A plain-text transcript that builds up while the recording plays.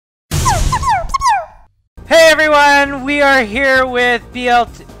everyone, we are here with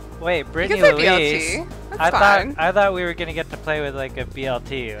BLT. Wait, Brittani Louise. BLT. That's fine. I thought we were gonna get to play with like a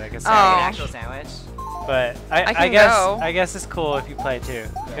BLT, like a sandwich. Oh. An actual sandwich. But I guess it's cool if you play too.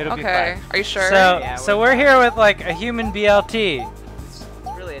 It'll be Okay. fun. Are you sure? So Yeah, so we're here with like a human BLT. It's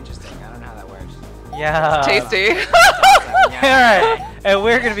really interesting. I don't know how that works. Yeah. Tasty. Alright, and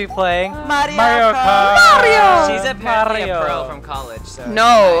we're gonna be playing Mario Kart. Mario! She's apparently Mario. a pro from college, so.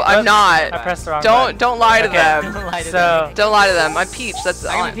 No, I'm not. I pressed the wrong button. Don't lie to Okay. them. Don't lie to So- them. Don't lie to them. I'm Peach. That's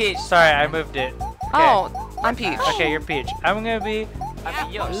I'm on. Peach. Sorry, I moved it. Okay. Oh, I'm Peach. Okay, you're Peach. I'm gonna be I'm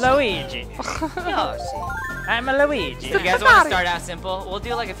Yoshi. Luigi. Yoshi. I'm a Luigi. You guys want to start out simple? We'll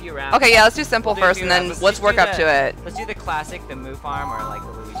do like a few rounds. Okay, yeah, let's do simple We'll do a first, few and then rounds. let's just work do up to it. Let's do the classic, the Moo Farm, or like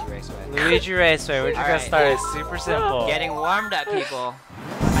the Luigi Raceway. Luigi Raceway. We're just gonna Alright. start it super simple. Getting warmed up, people.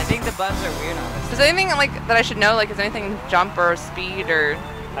 I think the buttons are weird on this. Is there anything like that I should know? Like, is there anything jump or speed or?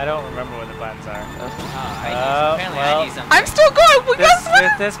 I don't remember what the buttons are. Oh, Oh, apparently well. I need something. I'm still going. Well, guess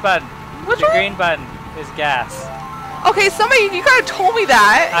what? This button, Which the one? green button, is gas. Okay, somebody, you gotta told me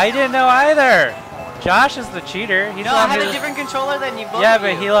that. I didn't know either. Josh is the cheater. He's No, the I one had who- a different controller than you both. Yeah, of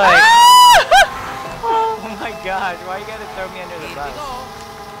but you. he like. Oh my gosh, why you gotta throw me under the bus?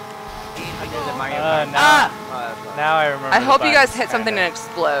 Under the Mario Kart. no. Oh, Now I remember. I the hope you guys buttons, hit something kinda. and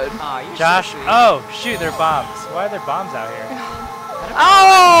explode. Aw, you're Josh. so sweet. Oh shoot, they're bombs. Why are there bombs out here?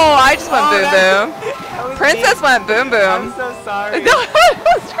 Oh, I just went boom boom. That was Princess me. went boom I'm boom. so sorry. No,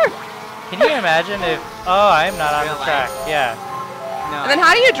 Can you imagine if? Oh, I am not on Real the life. track. Yeah. No. And then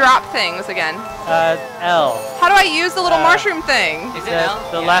how do you drop things again? L. How do I use the little mushroom thing? Is it L?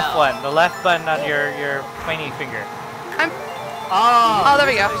 The Yeah, left L. one. The left button on your pointy finger. Oh, there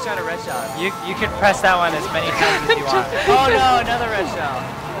we go. Somebody shot a red shell. You can press that one as many times as you want. Oh no, another red shell.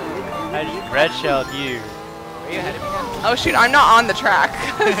 I just red shelled you. Are you ahead of me now? Oh shoot, I'm not on the track.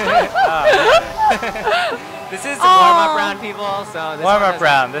 This is a warm-up round, people. So this Warm one up doesn't-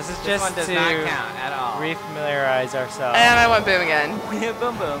 round. This is This just one does to not count at all. refamiliarize ourselves. And I went boom again.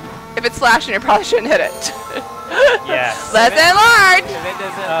 Boom boom. If it's flashing, you probably shouldn't hit it. Yes. Lesson learned. If it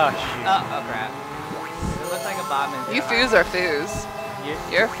doesn't. Oh shoot. Oh crap. It looks like a bomb. You foos are foos.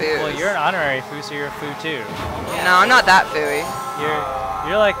 You're foos. Well, you're an honorary foo, so you're a foo too. No, I'm not that fooey.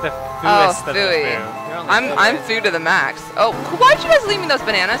 You're like the Oh, fooest of the fooey. foo. I'm foo to the max. Oh, why'd you guys leave me those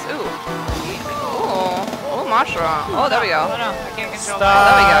bananas? Ooh. Oh, mushroom. Oh, there we go. Oh no, I can't control. Star.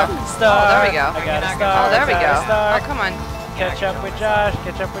 Oh, there we go. Star. Oh, there we go. I got a Oh, star. Oh, there we got go. a star. Oh, come on. Catch up with Josh.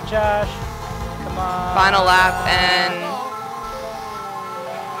 Catch up with Josh. Come on. Final lap, and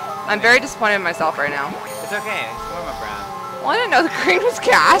I'm very disappointed in myself right now. It's okay. It's warm-up round. Well, I didn't know the green was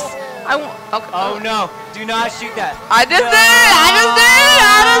gas. Okay. Oh no! Do not shoot that. I just No. did it! I just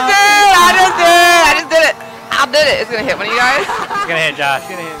did it! I just did it! I did it! It's gonna hit one of you guys. It's gonna hit Josh. It's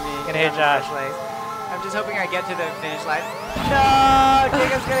gonna hit me. It's gonna hit Josh. I'm just hoping I get to the finish line. No!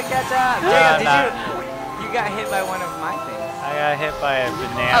 Jacob's gonna catch up. Jacob, you got hit by one of my things. I got hit by a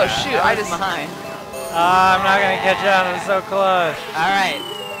banana. Oh shoot! I That was just. mine. I'm not gonna catch up. I'm so close. All right.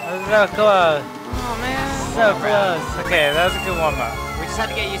 I'm so close. Oh man. So close. Okay, that was a good warm up. We just have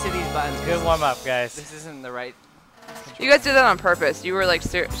to get used to these buttons. 'cause Good warm up, guys. This isn't the right. You guys did that on purpose. You were like,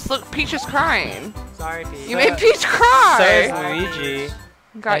 serious. Look, Peach is crying. Sorry, Pete. You made Peach So cry. is Luigi.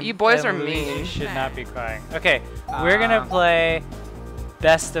 God, And- you boys and are Luigi mean. should not be crying. Okay, we're gonna play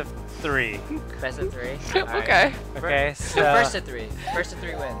best of 3. Best of 3. Okay. Okay, so First of 3. First of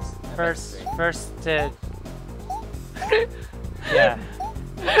 3 wins. No, best of 3. first to yeah.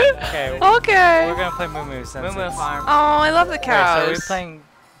 Okay. Okay. We're gonna play Moo Moo since Moo Moo it's- Farm. Oh, I love the Wait, so are we cows. playing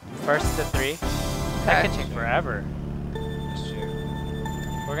first to 3? That Okay. could take forever. That's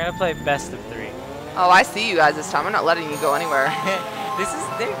true. We're gonna play best of 3. Oh, I see you guys this time. I'm not letting you go anywhere.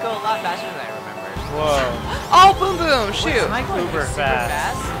 They go a lot faster than I remember. Whoa. Oh, boom, boom, Wait, shoot. am I going Super super fast.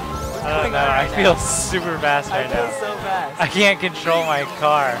 fast? What's I don't going know. on I right feel now? super fast I right feel now. so fast. I can't control my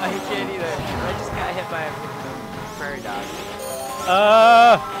car. I can't either. I just got hit by a prairie dog.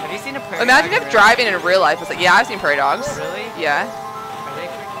 Have you seen a prairie Imagine dog if in real driving in real life was like, yeah, I've seen prairie dogs. life? Really? Yeah. Are they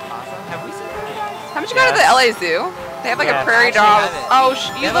freaking awesome? Have we seen prairie dogs? Haven't you gone to the LA Zoo? They have like Yes. a prairie Actually dog. have it. Oh,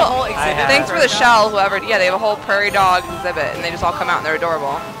 They you have a whole exhibit. have thanks it. for the shell, whoever. Yeah, they have a whole prairie dog exhibit, and they just all come out and they're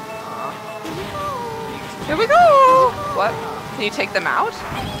adorable. Here we go. What? Can you take them out?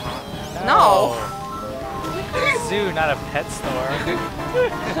 No. Zoo, not a pet store.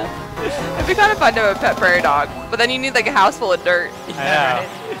 It'd be kind of fun to have a pet prairie dog, but then you need like a house full of dirt, I know.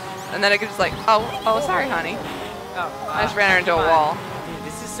 and then it could just like, oh, sorry, honey. Oh, I just ran her into a wall. Dude,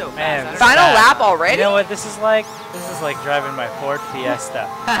 this is so fast. Man, I don't this Final is lap bad. already? You know what this is like? This is like driving my Ford Fiesta.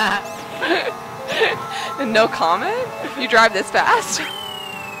 No comment? You drive this fast?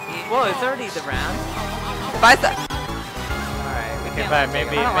 Whoa, it's already the round. If I said, Okay, fine.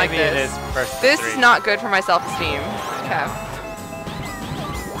 Maybe I don't like it this. is first. to This three. is not good for my self-esteem. Okay.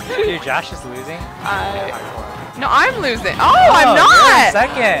 Dude, Josh is losing. No, I'm losing. Oh, I'm you're in not.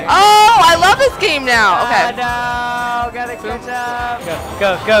 second. Oh, I love this game now. Okay. No, gotta catch up.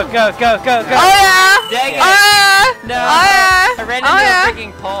 Go. Oh yeah. Dang it. Oh yeah. No. Oh yeah. I ran Oh, into yeah. a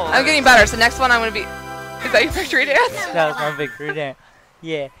freaking pole. I'm getting better. So next one I'm gonna be. Is that your victory dance? That was my victory dance.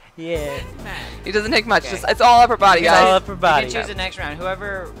 Yeah. It doesn't take much. Okay. Just it's all upper body, It's guys. all upper body. You can choose the next round.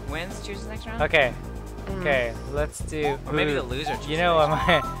 Whoever wins chooses the next round. Okay. Okay, let's do. Or maybe the loser. You know what?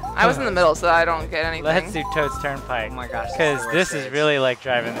 I was in the middle, so I don't get anything. Let's do Toad's Turnpike. Oh my gosh. Because this is really like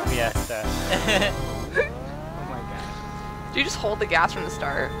driving the Fiesta. Oh my gosh. Do you just hold the gas from the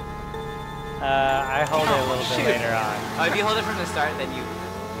start? I hold it a little bit later on. Oh, if you hold it from the start, then you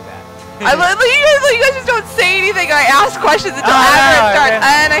do that. I love you guys just don't say anything. I ask questions until Oh, after it no, starts,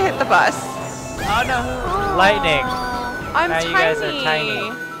 okay. and I hit the bus. Oh no. Lightning. I'm Now tiny. you guys are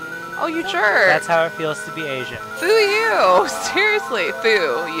tiny. Oh, you jerk. That's how it feels to be Asian. Foo you. Seriously,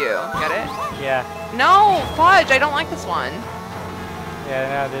 foo you. Get it? Yeah. No, fudge. I don't like this one. Yeah,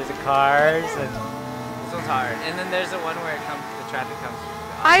 no, there's the cars and. This one's hard. And then there's the one where it comes, the traffic comes.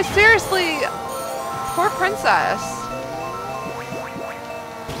 I seriously, poor princess.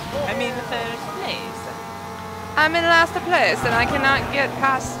 I'm in the first place. I'm in last place, and I cannot get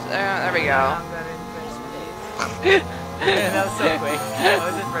past. There we go. I'm not in first place. That was so quick. I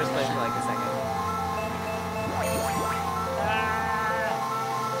was in first place for like a second.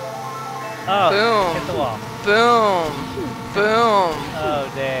 Oh, Boom. hit the wall. Boom. Boom. Oh,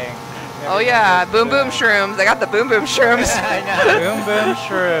 dang. Oh yeah, boom boom shrooms. I got the boom boom shrooms. I know. Boom, boom,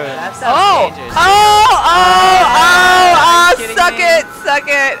 shrew. That sounds Oh, dangerous. oh, kidding suck me? it, suck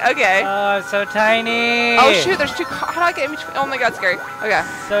it. Okay. Oh, I'm so tiny. Oh shoot, there's two cars. How do I get in between? Oh my god, scary. Okay.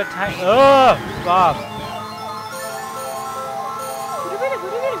 So tiny. Oh, Bob.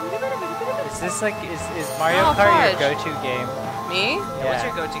 Is this like, is Mario Oh, Kart your fudge. go-to game? Me? What's your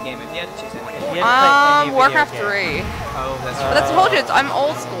go-to game if you had to choose anything? If you had to play any video Warcraft game. 3. Oh, that's But that's told you, I'm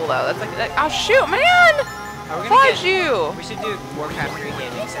old school though. That's like oh shoot, man! Are we gonna Fudge get, you! We should do Warcraft 3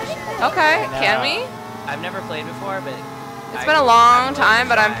 gaming session. Okay, I can know. we? I've never played before, but It's been a long time,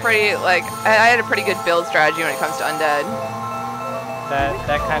 but I'm pretty like I had a pretty good build strategy when it comes to undead.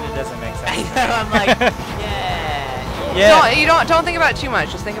 That kind of doesn't make I sense. know, I'm like, yeah. Yeah. Don't think about it too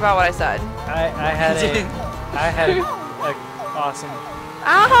much. Just think about what I said. I had a awesome build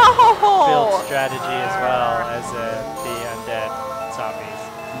Ow! strategy as well as the undead zombies.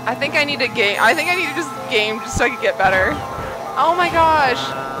 I think I need to game. I think I need to just game just so I can get better. Oh my gosh!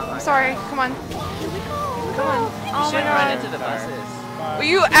 I'm sorry. Come on. Come on. You Oh my shouldn't run god. into the buses. Will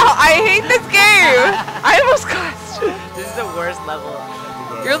you? Ow, I hate this game. I almost cussed. This is the worst level of the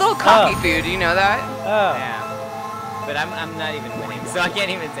game. You're a little cocky food. Do you know that? Oh. Yeah. But I'm not even winning, so I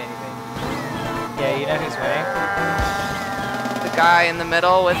can't even say anything. Yeah, you know who's winning? The guy in the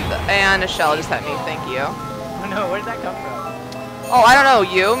middle with and a shell just hit me. Thank you. Oh no, where did that come from? Oh, I don't know.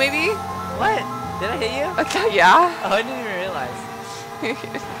 You maybe? What? Did I hit you? Okay, yeah. Oh, I didn't even realize.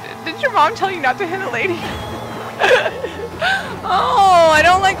 Did your mom tell you not to hit a lady? Oh, I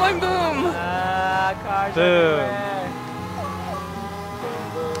don't like going boom. Cars Boom. everywhere.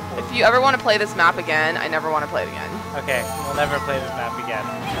 If you ever want to play this map again, I never want to play it again. Okay, we'll never play this map again.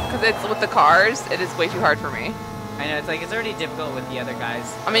 Because it's with the cars, it is way too hard for me. I know, it's like, it's already difficult with the other guys.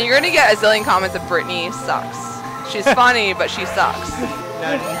 I mean, you're going to get a zillion comments of Brittany sucks. She's funny, but she sucks.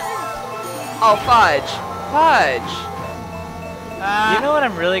 No, Oh, fudge. Fudge. You know what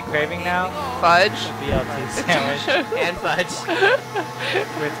I'm really craving now? Fudge. A BLT sandwich and fudge.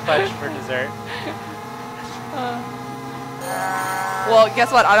 with fudge for dessert. Well,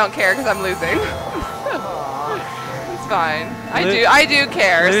 guess what? I don't care because I'm losing. It's fine. I do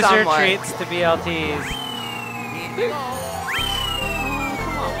care Loser somewhat. treats to BLTs.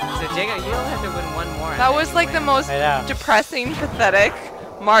 So Jacob, you don't have to win one more. That was like the most I know. depressing, pathetic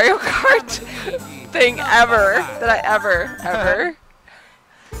Mario Kart thing ever that I ever. I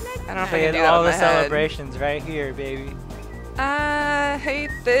don't know if I can do that all with the my head. celebrations right here, baby. I hate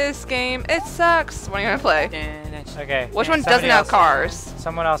this game. It sucks. What are you gonna play? Okay. Which one somebody doesn't have else- cars?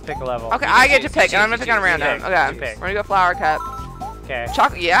 Someone else pick a level. Okay, I get to pick, and I'm gonna pick on choose, random. you Okay, pick. we're gonna go Flower Cup. Okay.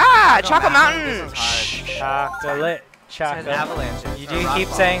 Yeah, Chocolate Mountain. Mountain. This one's hard. Chocolate. It says Chocolate. avalanche. You or do rock keep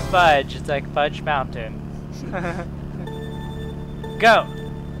falls. saying fudge. It's like Fudge Mountain. Go.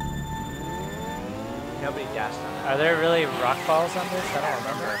 Nobody dashed on it. Are there really rock falls on this? I don't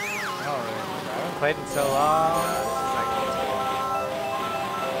remember. I don't really remember. I haven't played in so long.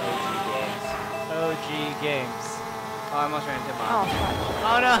 OG games. Oh, I almost ran into Oh, Bob. fuck.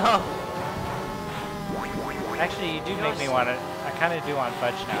 Oh no! Actually, you do make me want to. I kind of do want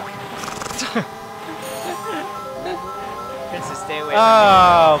fudge now. Princess, stay away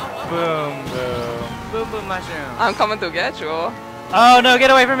Oh, boom, boom. Boom, boom, mushroom. I'm coming to get you. Oh no, get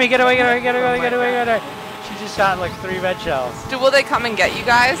away from me, get away, get away, get away, get away, get away. She just shot like 3 red shells. Will they come and get you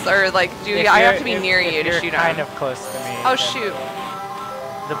guys? Or like, I have to be near you to shoot them? Kind of close to me. Oh shoot.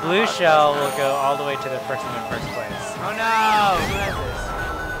 The blue shell will go all the way to the person in first place. Oh no! Who has this?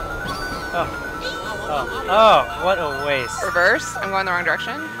 Oh, what a waste. Reverse? I'm going the wrong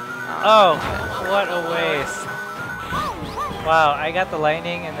direction? Oh, what a waste. Wow, I got the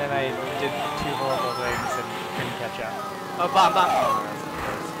lightning and then I did 2 horrible things and couldn't catch up. Oh, bomb, bomb.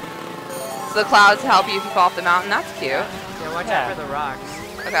 So the clouds help you if you fall off the mountain. That's cute. Yeah, watch out for the rocks.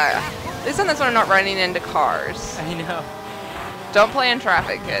 Okay. At least on this one I'm not running into cars. I know. Don't play in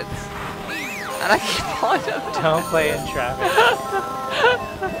traffic, kids. And I keep falling down. Don't play in traffic.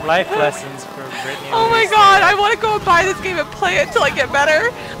 Life lessons for Brittani. Oh my god, I want to go and buy this game and play it till I get better.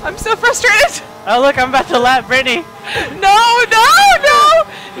 I'm so frustrated. Oh look, I'm about to lap Brittani. No, no, no.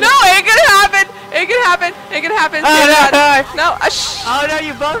 No, ain't gonna happen. Ain't gonna happen. Ain't gonna happen. Oh, no. No. Oh no,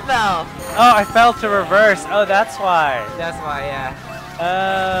 you both fell. Oh, I fell to reverse. Oh, that's why. That's why, yeah.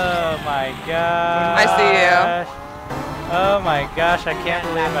 Oh my gosh. I see you. Oh my gosh, I can't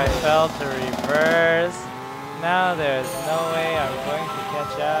believe I fell to reverse. Now there's no way I'm going to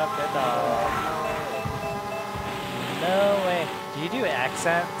catch up at all. No way. Do you do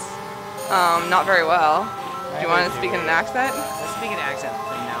accents? Not very well. Do you want to do speak in an it. accent? Let's speak an accent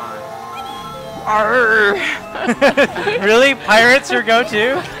from now on. Arr. Really? Pirates your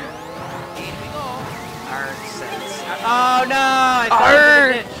go-to? Accents. Oh no! I fell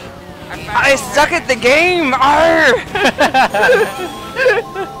Arr. into the ditch. I suck at the game. Arr.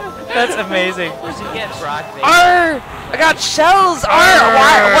 That's amazing. We should get Brock. Arr. I got shells. Arr.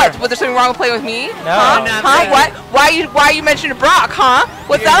 Why? What? Was there something wrong with playing with me? No. Huh? Not Huh? really. What? Why you mentioned Brock? Huh?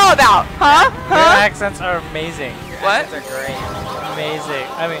 What's that all about? Huh? Your Huh? accents are amazing. What? Accents are great. Amazing.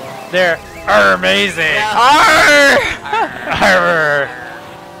 I mean, they're amazing. Arr. Arr.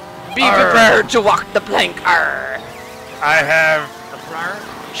 Be prepared to walk the plank. Arr. I have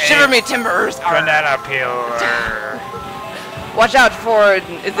Shiver me timbers. Arr. banana peel. Watch out for,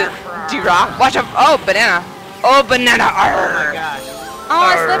 is it D-Rock? Watch out, oh, banana. Oh, banana, Oh my arr. gosh. Oh,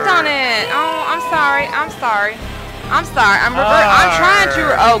 I slipped on it. Oh, I'm sorry, I'm sorry. I'm sorry, I'm trying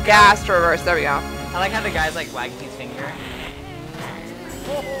to, oh, gas to reverse, there we go. I like how the guy's like wagging his finger.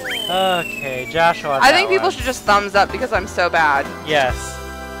 Okay, Joshua. I think people should just thumbs up because I'm so bad. Yes.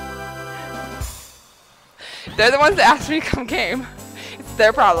 They're the ones that asked me to come game. It's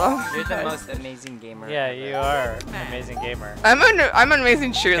their problem. You're the most amazing gamer. Yeah, you are an amazing gamer. I'm an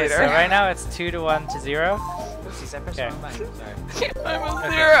amazing Okay, cheerleader. so right now it's 2-1 to 0. Oopsies, I pressed the Okay. wrong button. Sorry. I'm a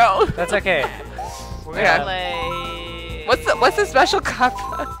 0. That's okay. We're Okay. gonna play. What's the special cup?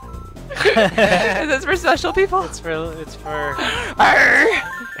 Is this for special people? It's for Arr.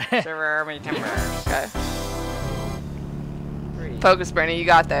 Server many timbers. Okay. 3. Focus, Brittani. You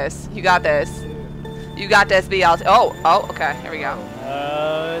got this. You got this. You got this, BL. Oh, okay. Here we go.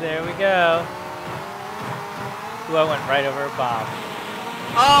 Oh, there we go. Ooh, I went right over a bomb.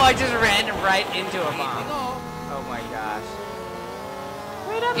 Oh, I just ran right into a bomb. Oh my gosh.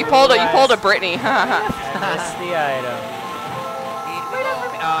 You pulled a Brittani. I missed the item.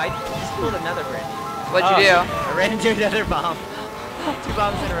 Oh, I just pulled another Brittany. What'd you do? I ran into another bomb. 2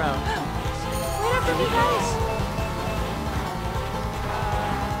 bombs in a row.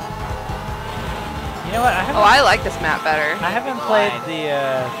 You know what? Oh, I like this map better. I haven't played the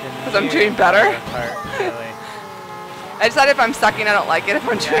Because I'm doing better? part, really. I decided if I'm sucking, I don't like it. If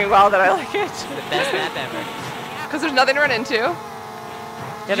I'm doing well, then I like it. The best map ever. Because there's nothing to run into. Yeah,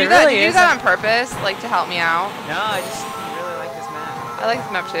 Did you there do that, really did you do is. that on purpose, like to help me out? No, I just really like this map. I like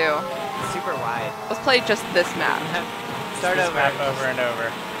this map too. It's super wide. Let's play just this map. Start This over. map over and over.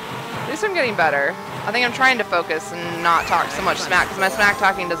 At least I'm getting better. I think I'm trying to focus and not talk so much smack, because my smack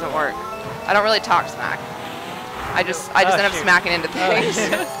talking doesn't work. I don't really talk smack. I just end up shoot. smacking into things.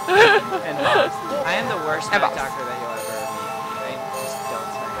 And bombs. I am the worst And smack bombs. talker that you'll ever meet. I just don't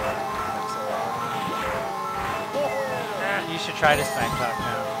smack talk. I'm so bad. You should try to smack talk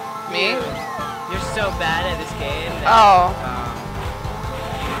now. Me? You're so bad at this game that Oh.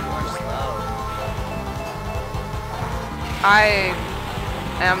 you are slow. I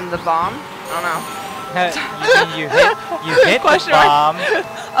am the bomb? I don't know. you hit the Question mark. bomb.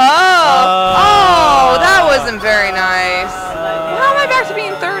 Oh, that wasn't very nice. How am I back to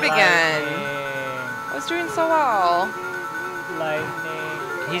being third again? I was doing so well.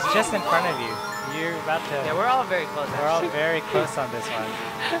 Lightning. He's just in front of you. You're about to. Yeah, we're all very close. We're all actually. very close on this one.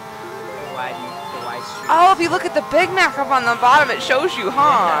 wide street. Oh, if you look at the Big Mac up on the bottom, it shows you,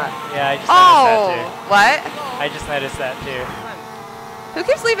 huh? Yeah, I just noticed that too. What? I just noticed that too. Who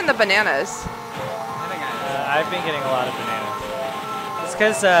keeps leaving the bananas? I've been getting a lot of bananas. It's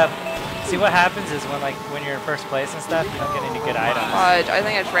because, see what happens is when you're in first place and stuff, you don't get any good items. Fudge. I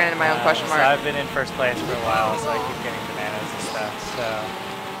think I just ran into my own question mark. So I've been in first place for a while, so I keep getting bananas and stuff. So,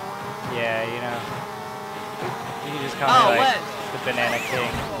 yeah, you know, you can just call me like the Banana King.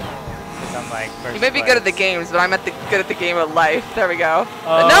 Because I'm like first You may be place. good at the games, but I'm good at the game of life. There we go.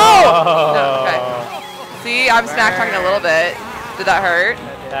 Oh. No! Okay. See, I'm smack talking a little bit. Did that hurt?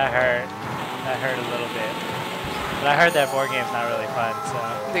 That hurt. That hurt a little bit. But I heard that board game's not really fun, so.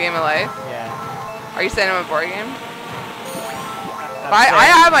 The game of life? Yeah. Are you saying I'm a board game? I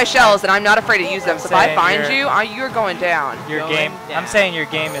have my shells and I'm not afraid to use them, so if I find you, you're going down. Your game, I'm saying your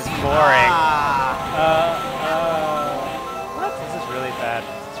game is boring. What? This is really bad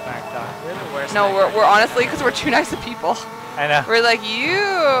smack talk. We're the worst. No, we're honestly, because we're too nice of people. I know. We're like, you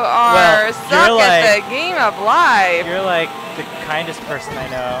are suck at the game of life. You're like the kindest person I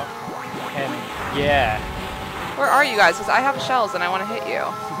know. And yeah. Where are you guys? Because I have shells and I want to hit you.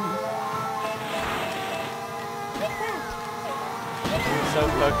 I'm so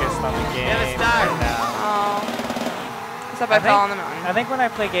focused on the game right now. Oh. Except I fell on the mountain. I think when I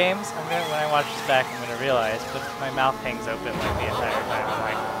play games, when I watch this back, I'm going to realize, but my mouth hangs open like the entire time. I'm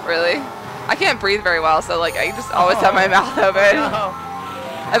like, really? I can't breathe very well, so like I just always have my mouth open. No.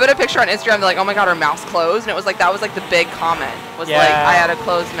 I put a picture on Instagram, they're like, oh my god, her mouth's closed, and it was like, that was like the big comment, was like, I had a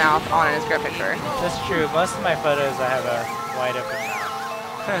closed mouth on an Instagram picture. That's true. Most of my photos, I have a wide open mouth.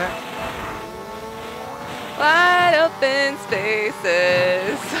 Wide open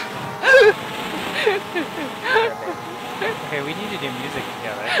spaces. Okay, we need to do music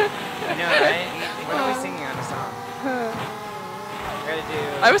together. I know, right? What are we singing on a song? We're gonna do.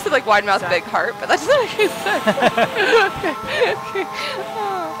 I was like wide mouth, big heart, but that doesn't make any sense.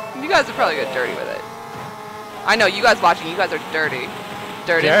 You guys are probably good dirty with it. I know, you guys watching, you guys are dirty.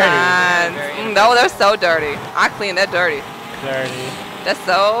 Dirty hands. No, they're so dirty. I clean, they're dirty. Dirty. That's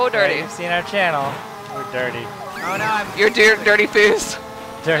so dirty. Yeah, you've seen our channel. We're dirty. Oh no, I'm. You're dirty foos.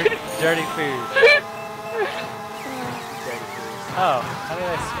 Dirty food. Oh, how did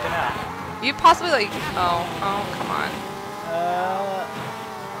I spin out? You possibly like, oh, come on.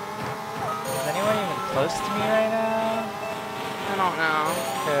 Is anyone even close to me right now? I don't know.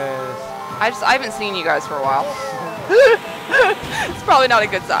 Cause I haven't seen you guys for a while. It's probably not a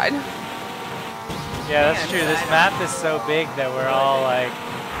good sign. yeah, that's true. This map is so big that we're all like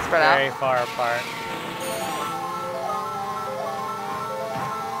Spread very out. far apart.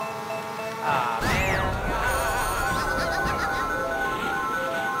 Aw, man.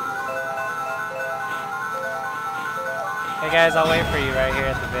 Hey guys, I'll wait for you right here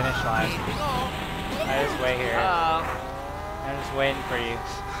at the finish line. I just wait here. I'm just waiting for you.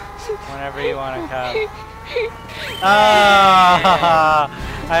 Whenever you want to come. Oh,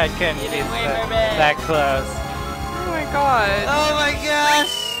 I couldn't be that close. Oh my god. Oh my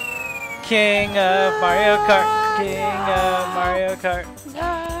gosh. King of Mario Kart. King of Mario Kart.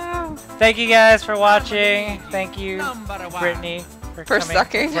 No. Thank you guys for watching. Thank you, Brittany, for coming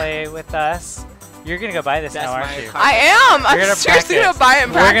sucking. to play with us. You're gonna go buy this now, aren't you? I am. I'm seriously gonna buy it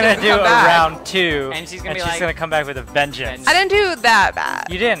and We're practice gonna do and a come back. round 2, And she's gonna come back with a vengeance. I didn't do that bad.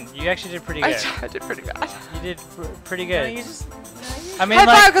 You didn't. You actually did pretty good. I did pretty bad. You did pretty good. No, you just. I mean, High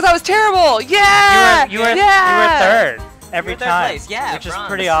five, like because I was terrible. Yeah. you were yeah. third every You were third time. place, yeah, which is bronze.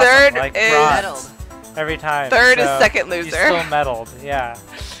 pretty awesome. Third like is bronze every time. Third is so second You loser. still medaled. Yeah.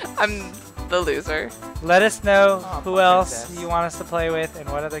 I'm the loser. Let us know Oh, who poor else princess. you want us to play with and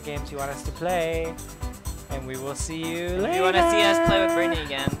what other games you want us to play. And we will see you later. If you want to see us play with Brittany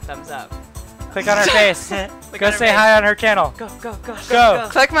again, thumbs up. Click on her face. Click Go on her say face. hi on her channel. Go. Go.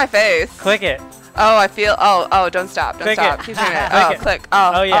 Click my face. Click it. Oh, I feel. Oh, don't stop. Don't Click stop. it. Keep doing it. Click Oh, it. click.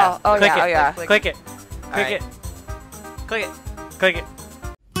 Oh, Oh yeah. Oh, Click yeah. it. Oh, yeah. Click it. Click Alright. it. Click it. Click it.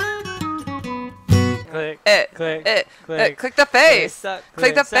 Click. It. Click. It. Click. Click the face. Suck.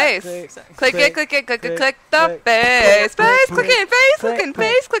 Click the Suck. face. Click. Click it. Click it. Click it. Click the face. Face. Click it. Face. Click it.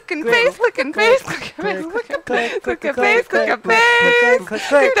 Face. Click it. Face. Click it. Face. Click it. Face. Click it. Click it. Face. Click it. Face.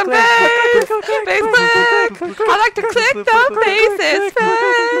 Click the face. Facebook. I like to click the faces.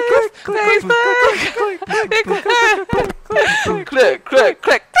 Face. Facebook. Click. Click. Click.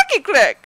 Click. Clicky. Click.